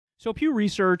So Pew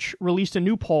Research released a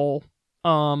new poll.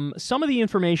 Some of the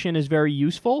information is very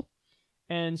useful,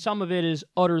 and some of it is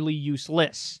utterly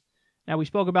useless. Now, we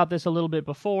spoke about this a little bit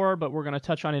before, but we're going to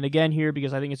touch on it again here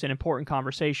because I think it's an important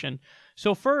conversation.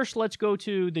 So first, let's go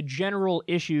to the general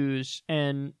issues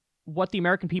and what the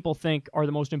American people think are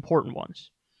the most important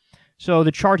ones. So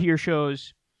the chart here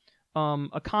shows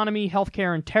economy,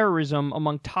 healthcare, and terrorism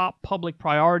among top public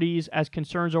priorities as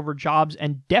concerns over jobs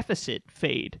and deficit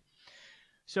fade.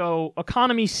 So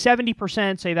economy,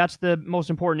 70% say that's the most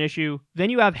important issue. Then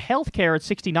you have healthcare at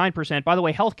 69%. By the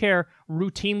way, healthcare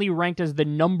routinely ranked as the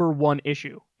 #1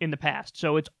 issue in the past.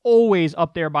 So it's always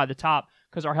up there by the top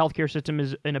because our healthcare system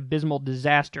is an abysmal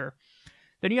disaster.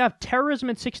 Then you have terrorism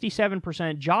at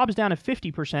 67%, jobs down at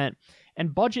 50%,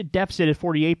 and budget deficit at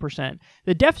 48%.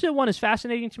 The deficit one is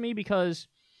fascinating to me because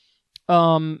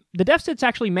the deficit's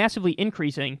actually massively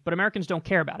increasing, but Americans don't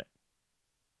care about it.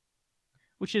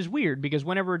 Which is weird, because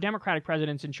whenever a Democratic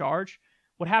president's in charge,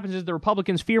 what happens is the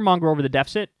Republicans fearmonger over the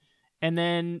deficit, and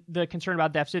then the concern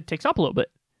about deficit ticks up a little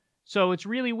bit. So it's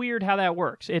really weird how that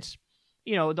works. It's,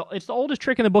 it's the oldest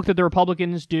trick in the book that the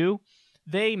Republicans do.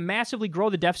 They massively grow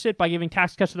the deficit by giving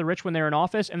tax cuts to the rich when they're in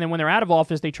office, and then when they're out of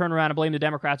office, they turn around and blame the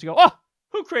Democrats and go, oh,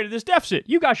 who created this deficit?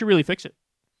 You guys should really fix it.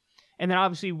 And then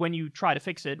obviously when you try to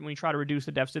fix it, when you try to reduce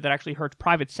the deficit, that actually hurts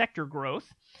private sector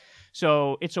growth.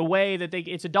 So it's a way that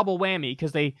it's a double whammy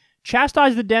because they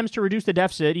chastise the Dems to reduce the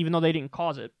deficit even though they didn't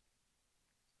cause it.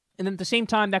 And then at the same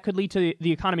time, that could lead to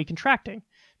the economy contracting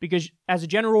because as a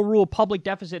general rule, public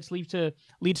deficits leads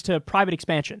to private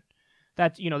expansion.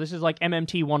 That's, this is like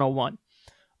MMT 101.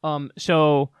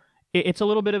 So it's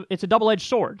a double-edged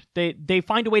sword. They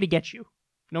find a way to get you.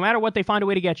 No matter what, they find a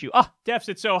way to get you.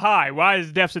 Deficit's so high. Why is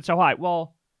the deficit so high?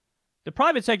 Well, the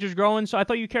private sector's growing, so I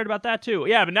thought you cared about that too.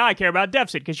 Yeah, but now I care about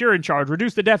deficit because you're in charge.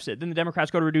 Reduce the deficit. Then the Democrats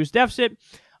go to reduce deficit.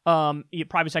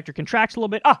 Private sector contracts a little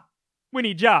bit. We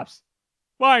need jobs.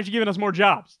 Why aren't you giving us more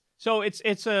jobs? So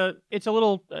it's a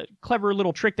little clever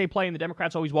little trick they play, and the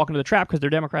Democrats always walk into the trap because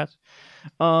they're Democrats.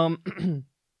 Now,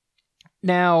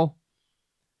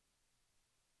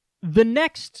 the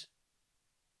next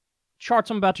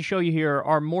charts I'm about to show you here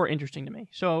are more interesting to me.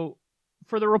 So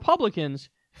for the Republicans,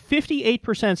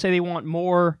 58% say they want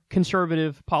more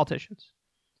conservative politicians.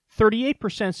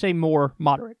 38% say more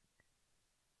moderate.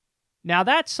 Now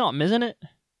that's something, isn't it?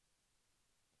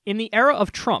 In the era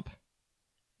of Trump,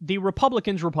 the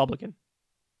Republican's Republican.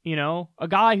 A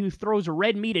guy who throws a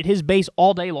red meat at his base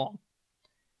all day long.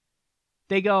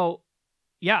 They go,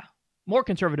 yeah, more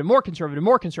conservative, more conservative,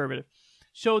 more conservative.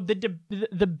 So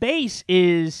the base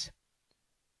is,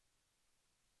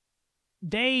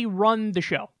 they run the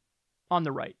show. On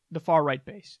the right, the far-right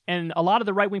base. And a lot of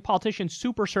the right-wing politicians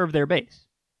super serve their base.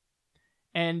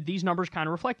 And these numbers kind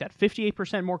of reflect that.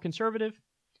 58% more conservative,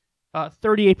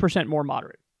 38% more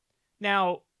moderate.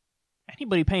 Now,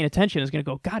 anybody paying attention is going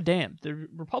to go, God damn, the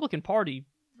Republican Party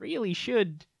really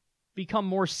should become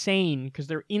more sane because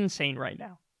they're insane right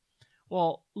now.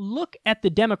 Well, look at the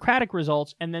Democratic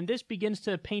results, and then this begins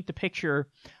to paint the picture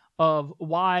of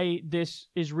why this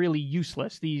is really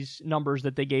useless, these numbers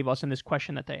that they gave us in this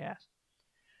question that they asked.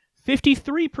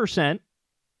 53%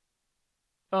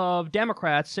 of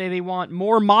Democrats say they want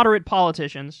more moderate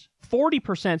politicians.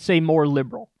 40% say more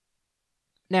liberal.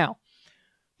 Now,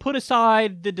 put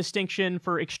aside the distinction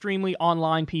for extremely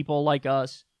online people like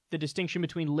us, the distinction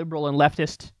between liberal and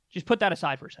leftist. Just put that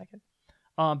aside for a second.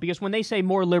 Because when they say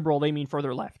more liberal, they mean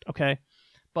further left, okay?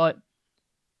 But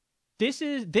this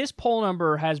poll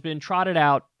number has been trotted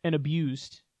out and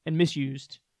abused and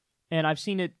misused, and I've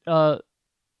seen it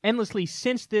endlessly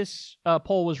since this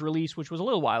poll was released, which was a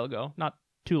little while ago. Not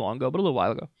too long ago, but a little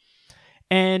while ago.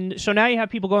 And so now you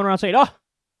have people going around saying,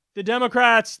 the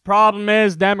Democrats, problem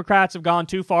is Democrats have gone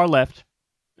too far left,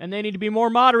 and they need to be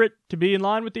more moderate to be in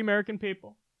line with the American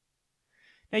people.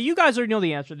 Now, you guys already know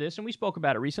the answer to this, and we spoke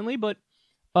about it recently, but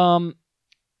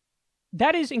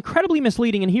that is incredibly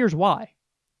misleading, and here's why.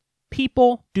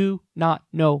 People do not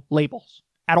know labels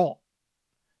at all.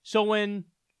 So when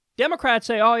Democrats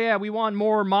say, oh yeah, we want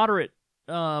more moderate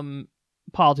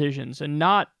politicians and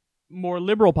not more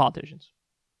liberal politicians.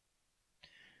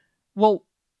 Well,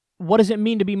 what does it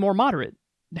mean to be more moderate?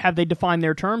 Have they defined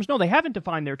their terms? No, they haven't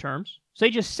defined their terms. So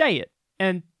they just say it,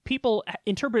 and people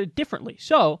interpret it differently.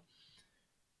 So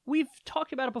we've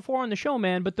talked about it before on the show,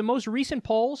 man, but the most recent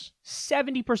polls,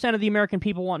 70% of the American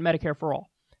people want Medicare for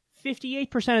all.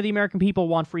 58% of the American people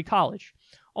want free college.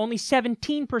 Only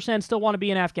 17% still want to be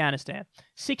in Afghanistan.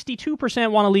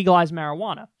 62% want to legalize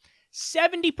marijuana.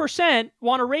 70%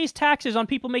 want to raise taxes on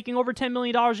people making over $10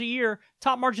 million a year,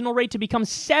 top marginal rate to become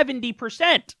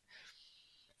 70%.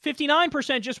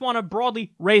 59% just want to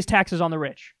broadly raise taxes on the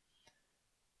rich.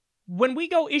 When we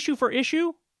go issue for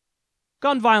issue,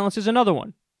 gun violence is another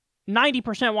one.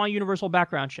 90% want universal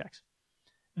background checks.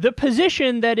 The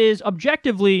position that is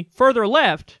objectively further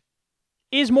left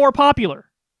is more popular.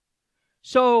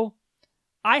 So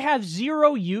I have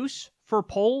zero use for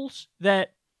polls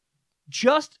that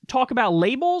just talk about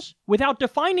labels without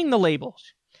defining the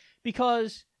labels.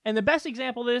 Because, and the best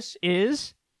example of this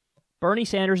is Bernie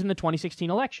Sanders in the 2016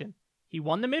 election. He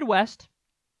won the Midwest,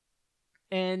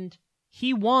 and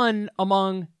he won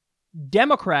among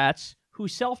Democrats who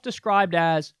self-described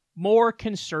as more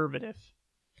conservative.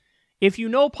 If you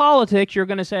know politics, you're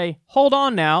going to say, hold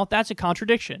on now, that's a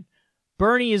contradiction.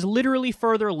 Bernie is literally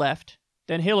further left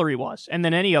than Hillary was, and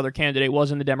than any other candidate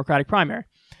was in the Democratic primary.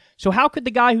 So how could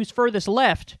the guy who's furthest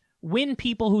left win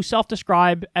people who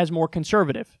self-describe as more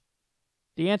conservative?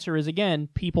 The answer is, again,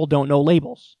 people don't know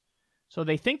labels. So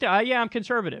they think that, yeah, I'm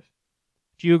conservative.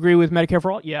 Do you agree with Medicare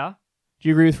for all? Yeah. Do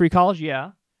you agree with free college?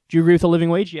 Yeah. Do you agree with the living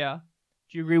wage? Yeah.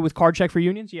 Do you agree with card check for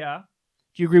unions? Yeah.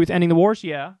 Do you agree with ending the wars?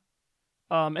 Yeah.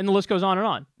 And the list goes on and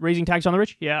on. Raising tax on the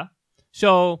rich? Yeah.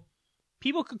 So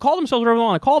people could call themselves whatever they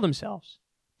want to call themselves.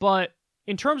 But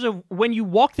in terms of when you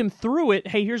walk them through it,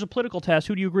 hey, here's a political test,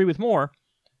 who do you agree with more?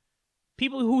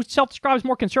 People who self-describe as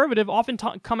more conservative often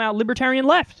come out libertarian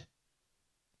left.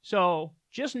 So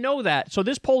just know that. So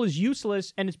this poll is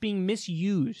useless, and it's being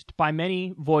misused by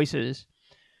many voices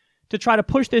to try to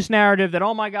push this narrative that,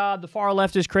 oh my God, the far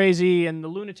left is crazy and the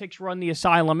lunatics run the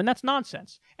asylum, and that's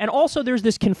nonsense. And also there's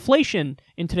this conflation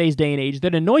in today's day and age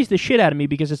that annoys the shit out of me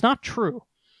because it's not true,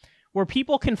 where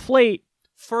people conflate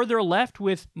further left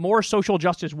with more social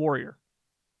justice warrior.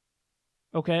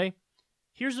 Okay?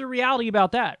 Here's the reality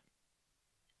about that.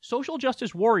 Social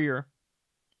justice warrior,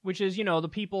 which is, the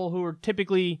people who are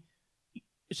typically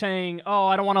saying, oh,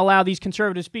 I don't want to allow these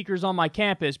conservative speakers on my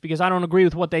campus because I don't agree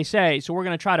with what they say, so we're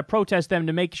going to try to protest them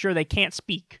to make sure they can't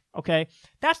speak, okay?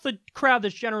 That's the crowd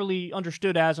that's generally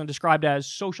understood as and described as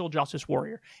social justice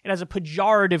warrior. It has a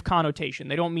pejorative connotation.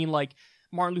 They don't mean like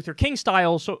Martin Luther King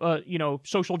style,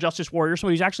 social justice warrior,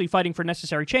 somebody who's actually fighting for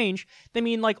necessary change. They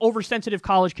mean like oversensitive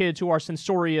college kids who are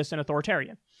censorious and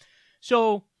authoritarian.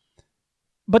 So,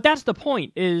 but that's the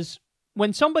point, is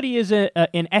when somebody is an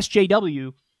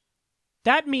SJW,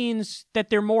 that means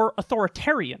that they're more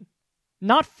authoritarian,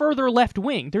 not further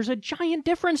left-wing. There's a giant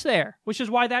difference there, which is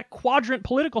why that quadrant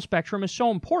political spectrum is so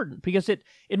important, because it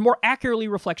more accurately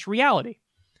reflects reality.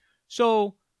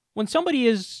 So when somebody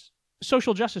is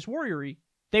social justice warrior-y,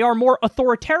 they are more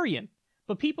authoritarian.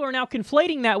 But people are now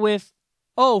conflating that with,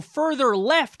 oh, further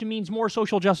left means more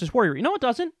social justice warrior. No, it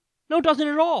doesn't. No, it doesn't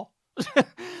at all.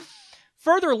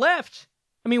 Further left,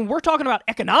 I mean, we're talking about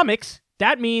economics.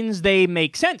 That means they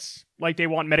make sense. Like they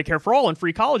want Medicare for all and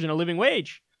free college and a living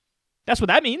wage. That's what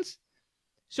that means.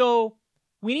 So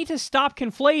we need to stop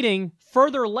conflating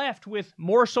further left with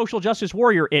more social justice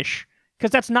warrior-ish,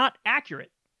 because that's not accurate.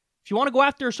 If you want to go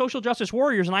after social justice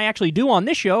warriors, and I actually do on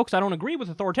this show because I don't agree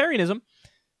with authoritarianism,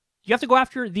 you have to go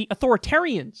after the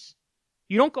authoritarians.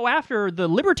 You don't go after the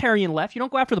libertarian left. You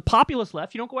don't go after the populist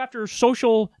left. You don't go after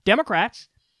social democrats.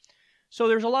 So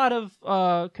there's a lot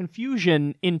of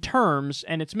confusion in terms,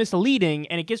 and it's misleading,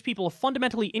 and it gives people a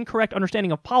fundamentally incorrect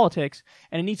understanding of politics,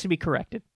 and it needs to be corrected.